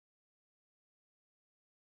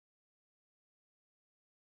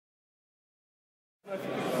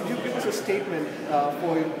Could you give us a statement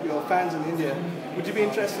for your fans in India? Would you be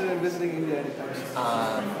interested in visiting India anytime soon?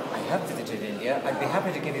 I have visited India. I'd be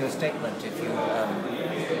happy to give you a statement if you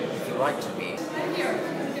write to me. Here,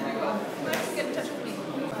 get in touch with me.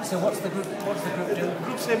 So what's the group do? The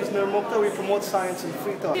group's name is Nirmukta. We promote science and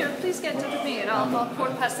freethought. Here, please get in touch with me and I'll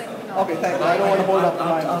forward pass it. Okay, thank you. I don't want to hold up the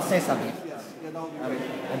line. I'll say something. Yes, yeah, that would be great.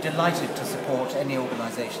 I'm delighted to support any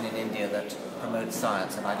organisation in India that promotes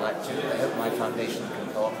science, and I hope my foundation can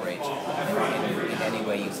cooperate in any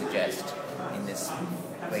way you suggest in this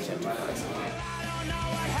great enterprise. I don't know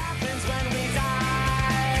what happens when we die.